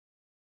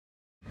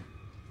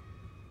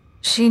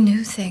She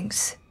knew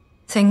things.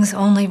 Things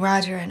only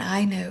Roger and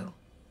I knew.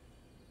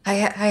 I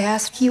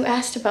asked... You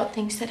asked about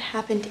things that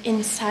happened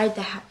inside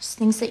the house.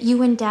 Things that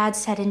you and Dad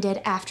said and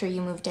did after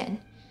you moved in.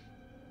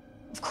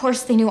 Of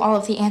course they knew all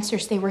of the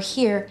answers. They were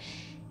here.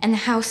 And the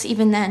house,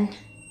 even then.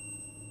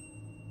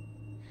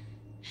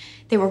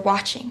 They were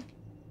watching.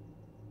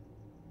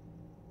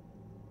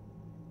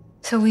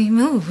 So we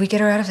move. We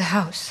get her out of the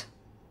house.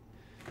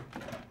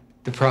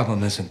 The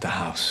problem isn't the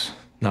house.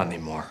 Not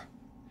anymore.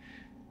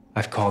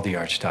 I've called the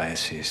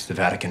Archdiocese. The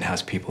Vatican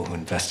has people who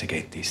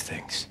investigate these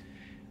things.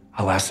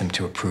 I'll ask them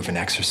to approve an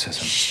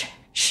exorcism.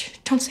 Shh.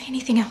 Don't say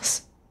anything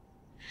else.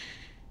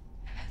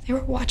 They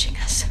were watching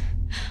us.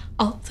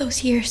 All of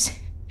those years.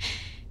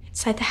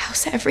 Inside the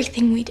house,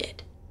 everything we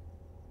did.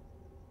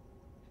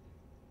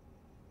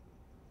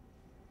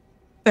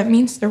 That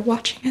means they're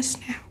watching us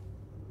now.